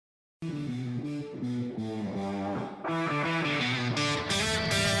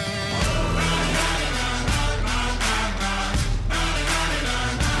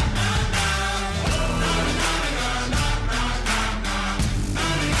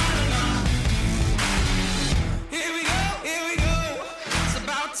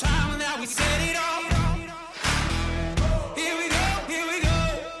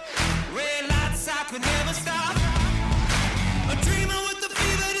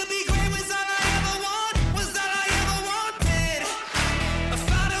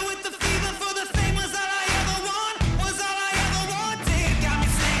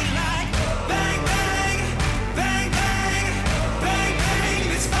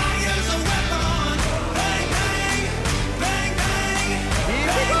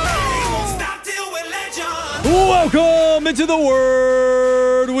Welcome into the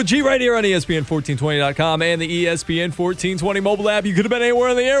Word with G right here on ESPN1420.com and the ESPN 1420 mobile app. You could have been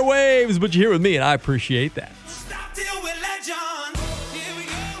anywhere on the airwaves, but you're here with me, and I appreciate that.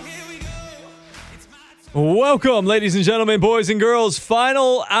 Welcome, ladies and gentlemen, boys and girls.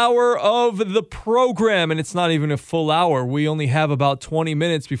 Final hour of the program, and it's not even a full hour. We only have about 20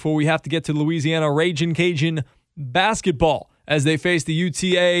 minutes before we have to get to Louisiana Ragin' Cajun basketball as they face the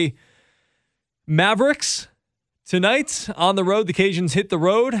UTA Mavericks. Tonight, on the road, the Cajuns hit the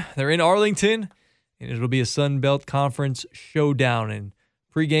road. They're in Arlington, and it'll be a Sun Belt Conference showdown. And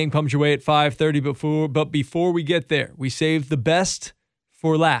pregame comes your way at 5:30. But before we get there, we saved the best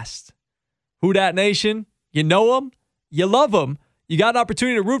for last. Who Dat Nation? You know them. You love them. You got an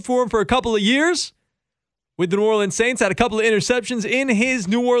opportunity to root for him for a couple of years with the New Orleans Saints. Had a couple of interceptions in his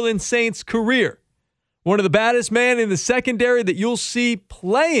New Orleans Saints career. One of the baddest men in the secondary that you'll see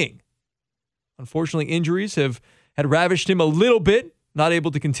playing. Unfortunately, injuries had ravished him a little bit, not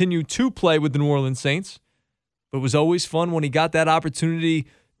able to continue to play with the New Orleans Saints, but it was always fun when he got that opportunity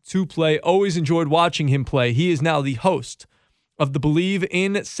to play. Always enjoyed watching him play. He is now the host of the Bleav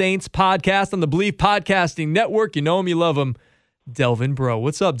in Saints podcast on the Bleav Podcasting Network. You know him, you love him, Delvin Breaux.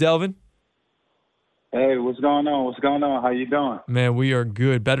 What's up, Delvin? Hey, what's going on? What's going on? How you doing? Man, we are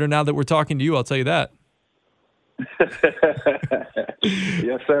good. Better now that we're talking to you, I'll tell you that.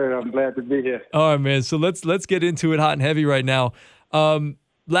 Yes, sir. I'm glad to be here. All right, man. So let's get into it hot and heavy right now.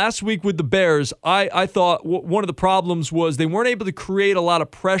 Last week with the Bears, I thought one of the problems was they weren't able to create a lot of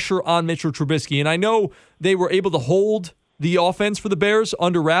pressure on Mitchell Trubisky. And I know they were able to hold the offense for the Bears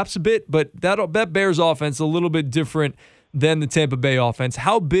under wraps a bit, but that Bears offense is a little bit different than the Tampa Bay offense.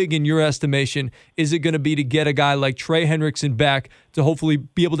 How big, in your estimation, is it going to be to get a guy like Trey Hendrickson back to hopefully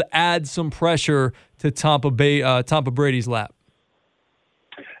be able to add some pressure to Tampa Brady's lap?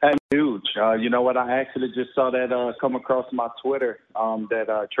 And huge. You know what? I actually just saw that come across my Twitter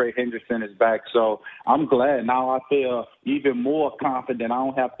that Trey Hendrickson is back. So I'm glad. Now I feel even more confident. I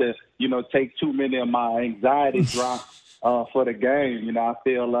don't have to, take too many of my anxiety drops for the game. I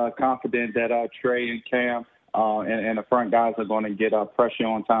feel confident that Trey and Cam and the front guys are going to get pressure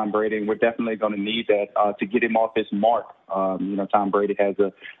on Tom Brady, and we're definitely going to need that to get him off his mark. Tom Brady has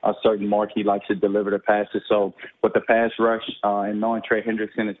a certain mark. He likes to deliver the passes. So with the pass rush and knowing Trey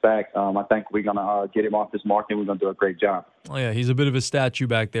Hendrickson is back, I think we're going to get him off his mark, and we're going to do a great job. Oh, yeah, he's a bit of a statue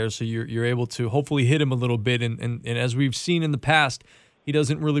back there, so you're able to hopefully hit him a little bit. And as we've seen in the past, he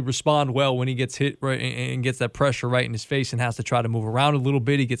doesn't really respond well when he gets hit right and gets that pressure right in his face and has to try to move around a little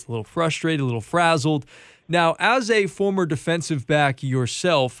bit. He gets a little frustrated, a little frazzled. Now, as a former defensive back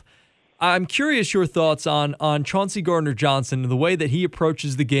yourself, I'm curious your thoughts on Chauncey Gardner-Johnson and the way that he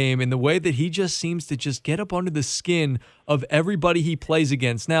approaches the game and the way that he just seems to just get up under the skin of everybody he plays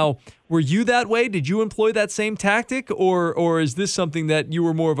against. Now, were you that way? Did you employ that same tactic, or is this something that you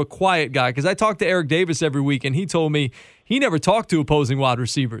were more of a quiet guy? Because I talk to Eric Davis every week, and he told me he never talked to opposing wide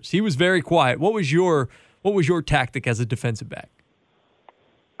receivers. He was very quiet. What was your tactic as a defensive back?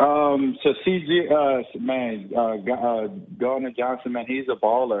 So CG, Gardner Johnson, man, he's a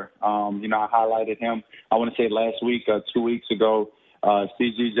baller. I highlighted him, I want to say last week, 2 weeks ago.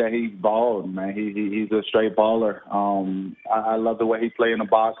 CGJ, he balled, man. He's a straight baller. I love the way he play in the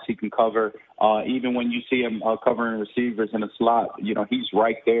box. He can cover. Even when you see him covering receivers in the slot, he's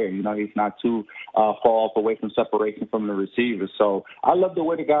right there. He's not too far off away from separation from the receivers. So I love the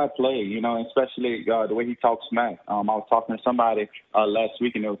way the guy plays, especially the way he talks smack. I was talking to somebody last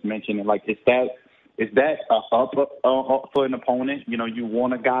week, and they was mentioning, like, is that up for an opponent? You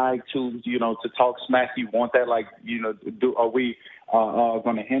want a guy to talk smack. You want that, are we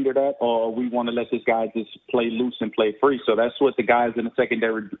going to hinder that, or we want to let this guy just play loose and play free? So that's what the guys in the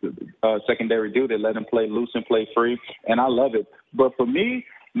secondary do. They let him play loose and play free, and I love it. But for me,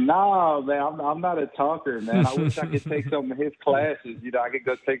 nah, man, I'm not a talker, man. I wish I could take some of his classes. I could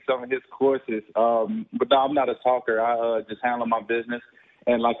go take some of his courses. But no, I'm not a talker. I just handle my business.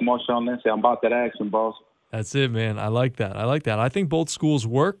 And like Marshawn Lynch said, I'm about that action, boss. That's it, man. I like that. I think both schools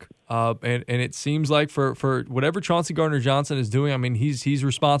work, and it seems like for whatever Chauncey Gardner-Johnson is doing, I mean, he's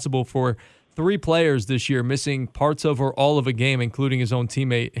responsible for 3 players this year missing parts of or all of a game, including his own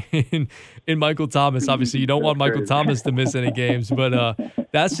teammate in Michael Thomas. Obviously, you don't want Michael Thomas to miss any games, but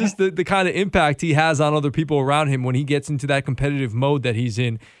that's just the kind of impact he has on other people around him when he gets into that competitive mode that he's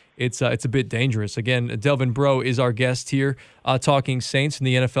in. It's a bit dangerous. Again, Delvin Breaux is our guest here, talking Saints in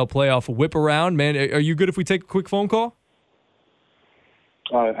the NFL playoff whip around. Man, are you good if we take a quick phone call?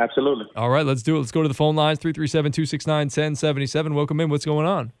 Absolutely. All right, let's do it. Let's go to the phone lines, 337-269-1077. Welcome in. What's going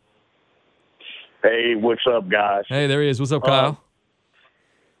on? Hey, what's up, guys? Hey, there he is. What's up, Kyle?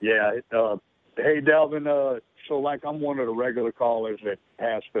 Yeah. Hey, Delvin. like I'm one of the regular callers that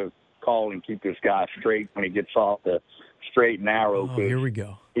has to call and keep this guy straight when he gets off the straight and narrow. Oh, here we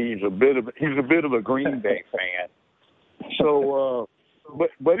go. He's a bit of a Green Bay fan. So,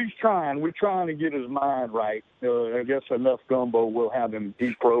 but he's trying. We're trying to get his mind right. I guess enough gumbo will have him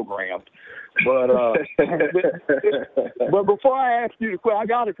deprogrammed. But before I ask you the question, I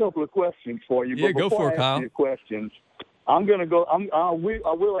got a couple of questions for you. Yeah, but go before for it, I ask Kyle. you questions, I'm gonna go. I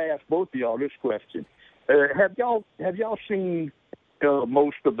will ask both of y'all this question. Have y'all seen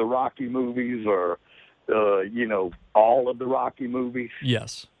most of the Rocky movies, or all of the Rocky movies?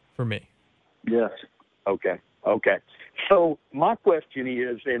 Yes, for me. Yes. Okay. So my question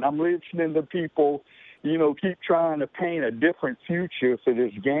is, and I'm listening to people, keep trying to paint a different future for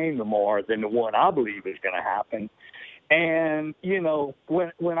this game tomorrow than the one I believe is going to happen. And,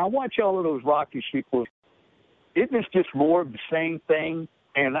 when I watch all of those Rocky sequels, isn't this just more of the same thing?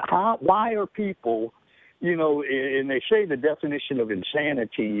 And why are people, and they say the definition of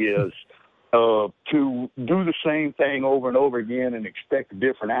insanity is to do the same thing over and over again and expect a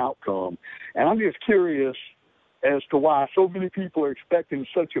different outcome. And I'm just curious as to why so many people are expecting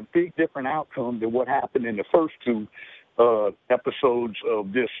such a big different outcome than what happened in the first two episodes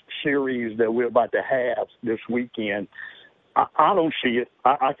of this series that we're about to have this weekend. I don't see it.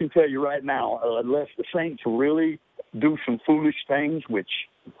 I can tell you right now, unless the Saints really do some foolish things, which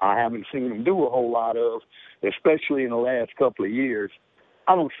I haven't seen them do a whole lot of, especially in the last couple of years,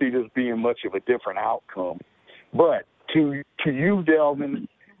 I don't see this being much of a different outcome. But to you, Delvin,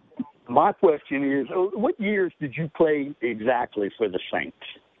 my question is, what years did you play exactly for the Saints?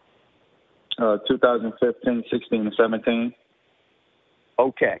 2015, 16, and 17.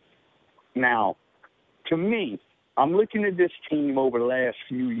 Okay. Now, to me, I'm looking at this team over the last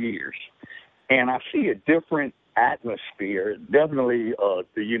few years, and I see a different atmosphere, definitely, a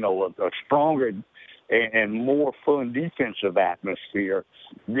stronger and more fun defensive atmosphere.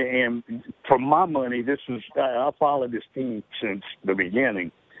 And for my money, I followed this team since the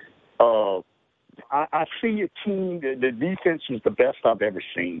beginning. I see a team, the defense is the best I've ever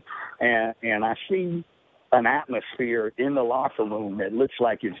seen. And I see an atmosphere in the locker room that looks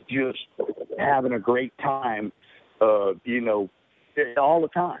like it's just having a great time, all the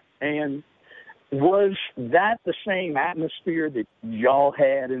time. And was that the same atmosphere that y'all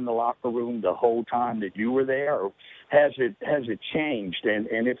had in the locker room the whole time that you were there, or has it changed?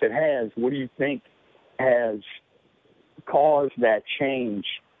 And if it has, what do you think has caused that change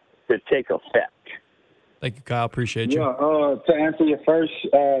to take effect? Thank you, Kyle. Appreciate you. Yeah, to answer your first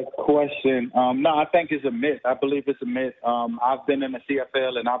question, no, I think it's a myth. I believe it's a myth. I've been in the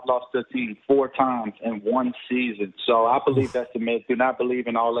CFL, and I've lost to a team 4 times in one season. So I believe that's a myth. Do not believe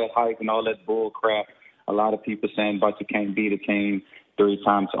in all that hype and all that bull crap. A lot of people saying, but you can't beat a team 3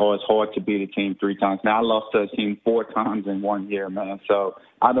 times, or it's hard to beat a team 3 times. Now, I lost to a team 4 times in 1 year, man. So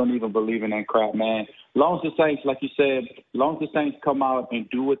I don't even believe in that crap, man. Long as the Saints, like you said, long as the Saints come out and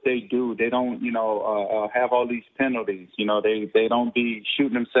do what they do, they don't, have all these penalties. They don't be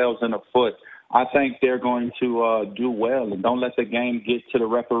shooting themselves in the foot. I think they're going to do well, and don't let the game get to the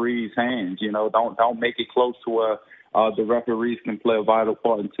referee's hands. Don't make it close to where the referees can play a vital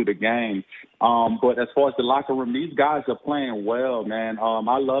part into the game. But as far as the locker room, these guys are playing well, man.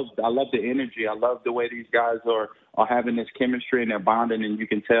 I love the energy. I love the way these guys are having this chemistry and they're bonding, and you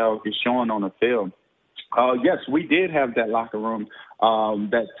can tell it's showing on the field. Yes, we did have that locker room,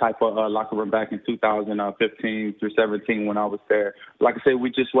 that type of locker room back in 2015 through 17 when I was there. Like I said,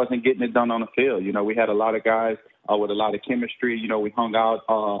 we just wasn't getting it done on the field. We had a lot of guys with a lot of chemistry. We hung out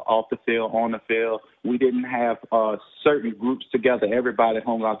off the field, on the field. We didn't have certain groups together. Everybody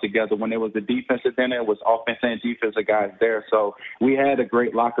hung out together. When there was a defensive, then there was offensive and defensive guys there. So we had a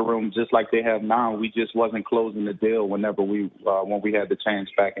great locker room just like they have now. We just wasn't closing the deal when we had the chance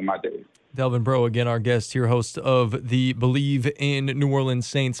back in my days. Delvin Breaux, again, our guest here, host of the Bleav in New Orleans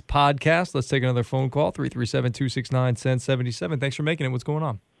Saints podcast. Let's take another phone call, 337-269-1077. Thanks for making it. What's going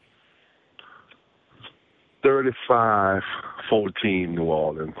on? 35-14 New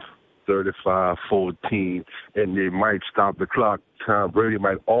Orleans. 35-14, and they might stop the clock. Tom Brady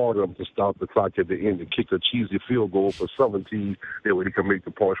might order them to stop the clock at the end and kick a cheesy field goal for 17. That way they can make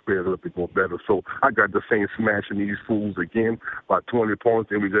the point spread a little bit more better. So I got the Saints smashing these fools again by 20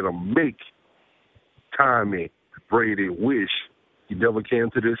 points, and we're going to make Tommy Brady wish he never came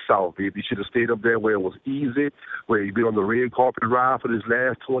to this South. If he should have stayed up there where it was easy, where he'd been on the red carpet ride for his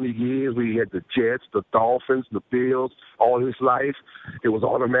last 20 years, where he had the Jets, the Dolphins, the Bills, all his life. It was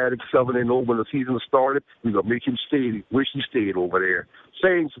automatic 7-0 when the season started. We're going to make him stay. Wish he stayed over there.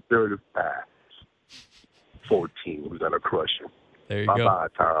 Saints 35-14. We're going to crush him. There you Bye-bye,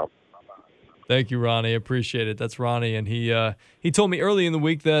 go. Tom. Thank you, Ronnie. I appreciate it. That's Ronnie, and he told me early in the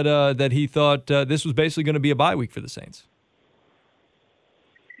week that he thought this was basically going to be a bye week for the Saints.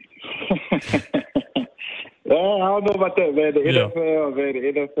 Well, I don't know about that, man. The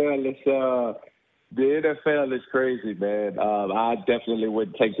NFL is crazy, man. I definitely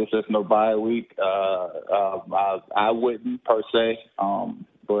wouldn't take this as no bye week. I wouldn't per se,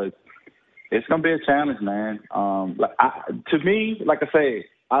 but it's gonna be a challenge, man. To me, like I say,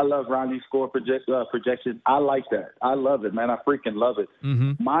 I love Ronnie's score projection. I like that. I love it, man. I freaking love it.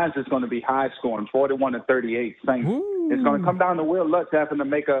 Mm-hmm. Mine's is going to be high scoring, 41-38 Saints. Ooh. It's going to come down to Will Lutz having to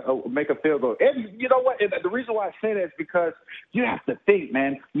make a field goal. And you know what? And the reason why I say that is because you have to think,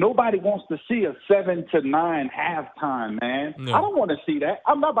 man. Nobody wants to see a 7-9 halftime, man. No. I don't want to see that.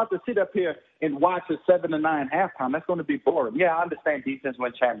 I'm not about to sit up here and watch a 7-9 halftime. That's going to be boring. Yeah, I understand defense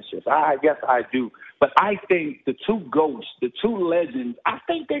win championships. Yes, I do. But I think the two GOATs, the two legends, I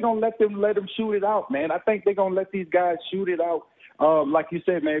think they're going to let them shoot it out, man. I think they're going to let these guys shoot it out. Like you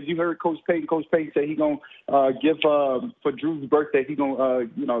said, man, if you heard Coach Payton say he's going to give for Drew's birthday, he's going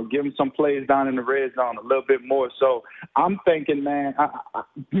to give him some plays down in the red zone a little bit more. So I'm thinking, man, I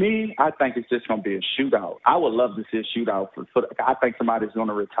think it's just going to be a shootout. I would love to see a shootout. I think somebody's going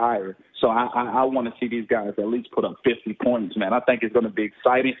to retire. So I want to see these guys at least put up 50 points, man. I think it's going to be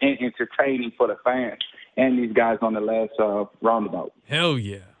exciting and entertaining for the fans and these guys on the last roundabout. Hell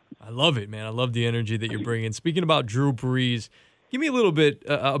yeah. I love it, man. I love the energy that you're bringing. Speaking about Drew Brees, give me a little bit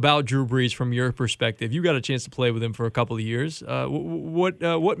about Drew Brees from your perspective. You got a chance to play with him for a couple of years.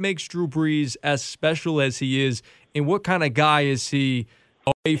 What makes Drew Brees as special as he is, and what kind of guy is he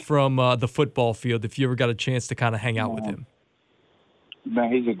away from the football field if you ever got a chance to kind of hang out with him?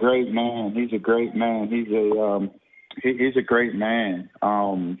 Man, he's a great man. He's a great man. He's a great man.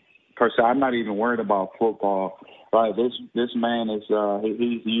 Personally, I'm not even worried about football. Right, this man is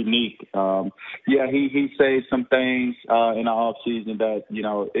he's unique. He says some things in the off season that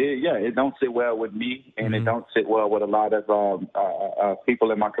it don't sit well with me, and it don't sit well with a lot of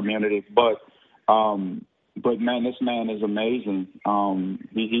people in my community. But man, this man is amazing.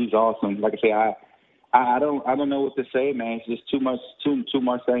 He's awesome. Like I say, I don't know what to say, man. It's just too much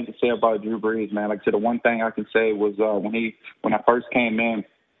things to say about Drew Brees, man. Like I said, the one thing I can say was when I first came in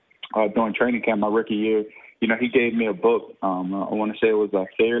during training camp my rookie year. He gave me a book. I want to say it was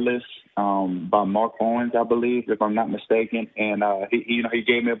Fearless by Mark Owens, I believe, if I'm not mistaken. And he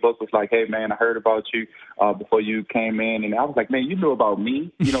gave me a book. Was like, hey man, I heard about you before you came in, and I was like, man, you knew about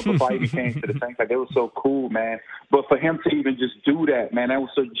me, before I even came to the Saints. Like, it was so cool, man. But for him to even just do that, man, that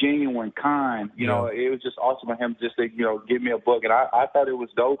was so genuine, kind. It was just awesome for him just to give me a book, and I thought it was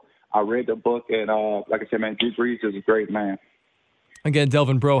dope. I read the book, and like I said, man, Drew Brees is a great man. Again,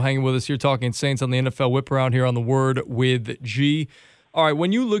 Delvin Breaux hanging with us here, talking Saints on the NFL Whip Around here on The Word with G. All right,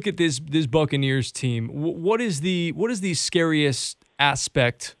 when you look at this Buccaneers team, what is the scariest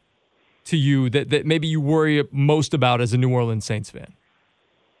aspect to you that maybe you worry most about as a New Orleans Saints fan?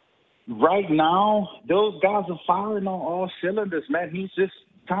 Right now, those guys are firing on all cylinders, man.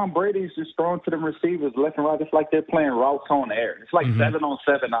 Tom Brady's just throwing to them receivers left and right. It's like they're playing routes on the air. It's like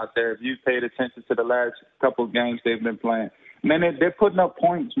 7-on-7 out there. If you've paid attention to the last couple of games they've been playing. Man, they're putting up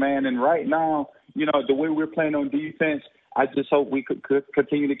points, man. And right now, the way we're playing on defense, I just hope we could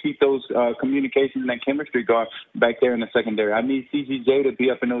continue to keep those communications and chemistry going back there in the secondary. I need CGJ to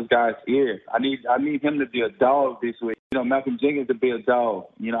be up in those guys' ears. I need him to be a dog this week. Malcolm Jenkins to be a dog.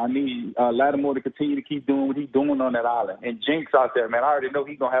 I need Lattimore to continue to keep doing what he's doing on that island. And Jinx out there, man, I already know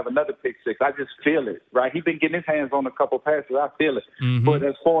he's going to have another pick six. I just feel it, right? He's been getting his hands on a couple passes. I feel it. But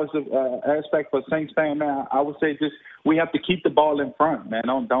as far as the aspect for Saints fan, man, I would say just we have to keep the ball in front, man.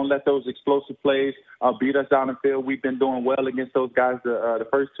 Don't let those explosive plays beat us down the field. We've been doing well against those guys the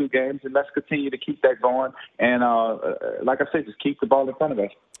first two games, and let's continue to keep that going. And like I said, just keep the ball in front of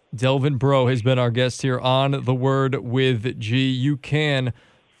us. Delvin Breaux has been our guest here on The Word with G. You can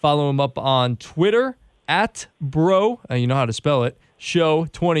follow him up on Twitter at Breaux, you know how to spell it, Show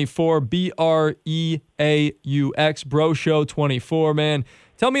 24, BREAUX, Breaux Show 24, man.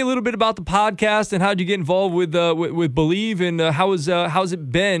 Tell me a little bit about the podcast and how'd you get involved with Bleav, and how's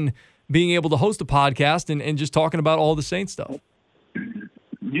it been being able to host a podcast and just talking about all the Saints stuff?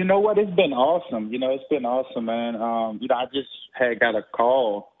 You know what? It's been awesome. It's been awesome, man. I just got a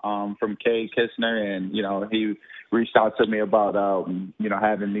call from Kay Kistner, and, he reached out to me about,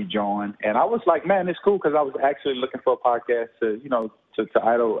 having me join. And I was like, man, it's cool, because I was actually looking for a podcast to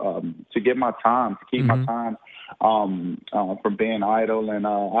idle, to get my time, to keep my time from being idle. And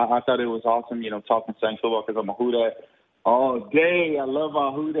I thought it was awesome, talking Saints football, because I'm a Who Dat all day. I love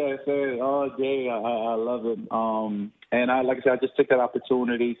my Who Dat says all day. I love it. And like I said, I just took that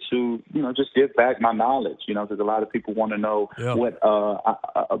opportunity to, just give back my knowledge, because a lot of people want to know what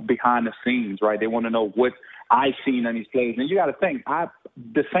behind the scenes, right? They want to know what I've seen on these plays. And you got to think,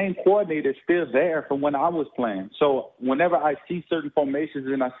 the same coordinator is still there from when I was playing. So whenever I see certain formations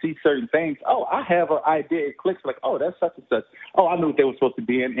and I see certain things, I have an idea. It clicks like, that's such and such. I knew what they were supposed to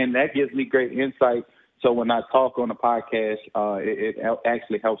be in. And that gives me great insight. So when I talk on the podcast, it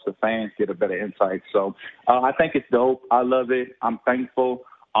actually helps the fans get a better insight. So I think it's dope. I love it. I'm thankful.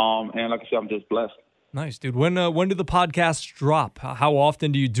 And like I said, I'm just blessed. Nice, dude. When do the podcasts drop? How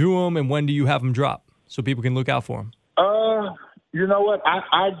often do you do them, and when do you have them drop so people can look out for them? You know what?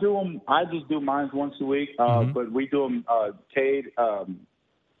 I do them. I just do mine once a week. But we do them. Cade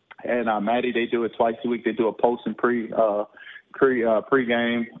and Maddie, they do it twice a week. They do a post and pre-game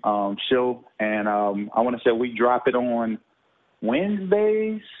show, and I want to say we drop it on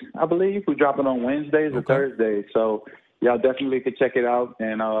Wednesdays, I believe. We drop it on Wednesdays or Thursdays. So y'all definitely could check it out,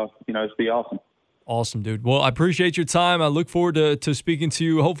 and it's be awesome. Awesome, dude. Well, I appreciate your time. I look forward to speaking to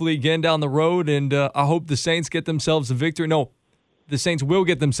you hopefully again down the road, and I hope the Saints get themselves a victory. No, the Saints will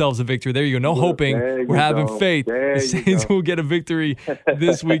get themselves a victory. There you go. No hoping. We're having faith. The Saints will get a victory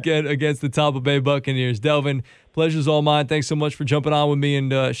this weekend against the Tampa Bay Buccaneers. Delvin, pleasure's all mine. Thanks so much for jumping on with me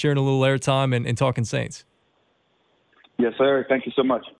and sharing a little airtime and talking Saints. Yes, sir. Thank you so much.